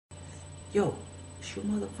Yo, it's your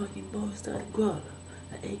motherfucking boy started Guala,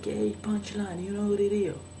 aka Punchline, you know what it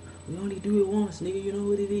is. We only do it once, nigga, you know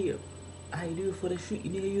what it is. I do it for the street,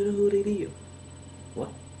 nigga, you know what it is.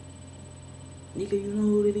 What? Nigga, you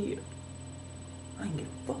know what it is. I ain't give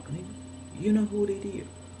a fuck, nigga. You know who it is.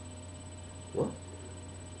 What?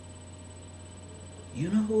 You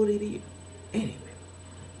know who it is. Anyway,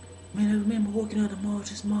 man, I remember walking out of the mall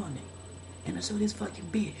this morning, and I saw this fucking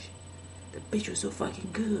bitch. The bitch was so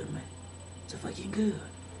fucking good, man. So fucking good.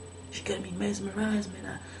 She got me mesmerized,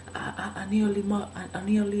 man. I nearly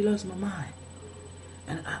lost my mind.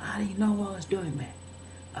 And I didn't know what I was doing, man.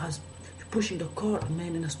 I was pushing the cart,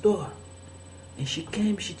 man, in the store. And she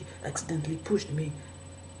accidentally pushed me.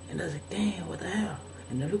 And I was like, damn, what the hell?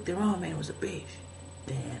 And I looked around, man, it was a bitch.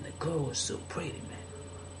 Damn, the girl was so pretty, man.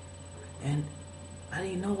 And I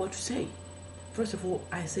didn't know what to say. First of all,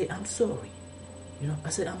 I say, I'm sorry. You know, I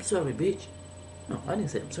said, I'm sorry, bitch. No, I didn't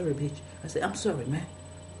say, I'm sorry, bitch. I said, I'm sorry, man.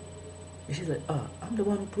 And she's like, I'm the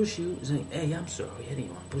one who pushed you. She's like, hey, I'm sorry. I didn't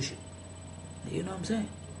want to push you. You know what I'm saying?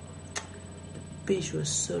 The bitch was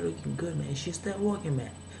so looking good, man. She started walking,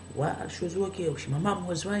 man. While she was walking, my mom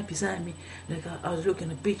was right beside me. Like, I was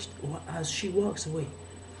looking at the bitch as she walks away.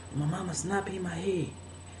 My mama snapping in my head.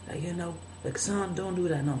 Like, you know, like, son, don't do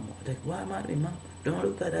that no more. Like, why am I doing, mom? Don't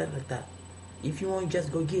look at that like that. If you want,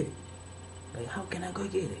 just go get it. Like, how can I go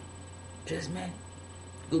get it? Just, man,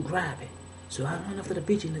 go grab it. So I went after the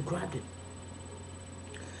bitch and I grabbed it.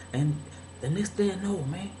 And the next thing I know,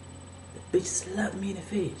 man, the bitch slapped me in the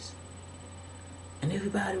face. And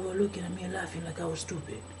everybody were looking at me and laughing like I was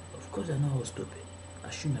stupid. Of course I know I was stupid.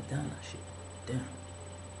 I shouldn't have done that shit. Damn.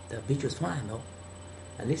 That bitch was fine though.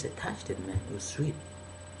 At least I touched it, man. It was sweet.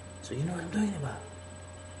 So you know what I'm talking about.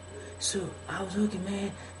 So I was okay,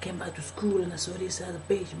 man. Came back to school and I saw this other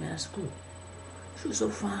bitch, man, at school. She was so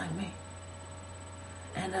fine, man.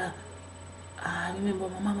 And I remember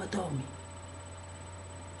my mama told me,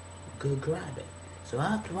 go grab it. So I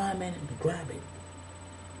had to run, man, and grab it.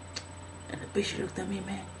 And the bitch looked at me,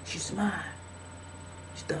 man. She smiled.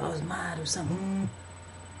 She thought I was mad or something.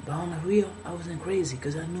 But on the real, I wasn't crazy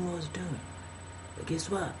because I knew what I was doing. But guess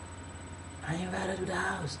what? I invited her to the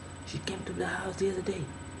house. She came to the house the other day.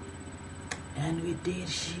 And we did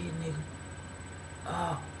shit, nigga.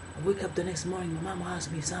 I wake up the next morning. My mama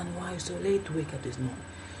asked me, son, why are you so late to wake up this morning?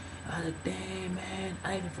 I was like, damn, man.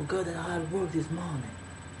 I even forgot that I had work this morning.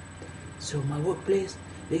 So my workplace,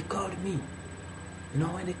 they called me. You know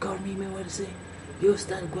when they called me, man, what they say? Yo,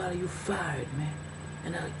 Stan Guala, you fired, man.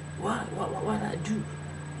 And I'm like, what did I do?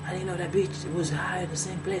 I didn't know that bitch was hired at the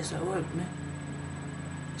same place I worked, man.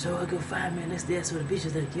 So I go find, man. Next day I saw the bitch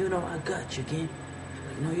was like, you know, I got you, game.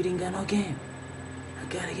 Like, no, you didn't got no game.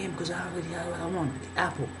 I got a game because I already had what I wanted. The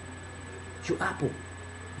apple. You apple.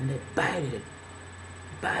 And they bited it.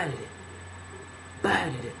 Bited it.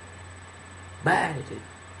 Bited it. Bited it.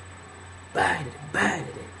 Bited it. Bited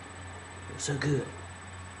it. It was so good.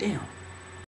 Damn.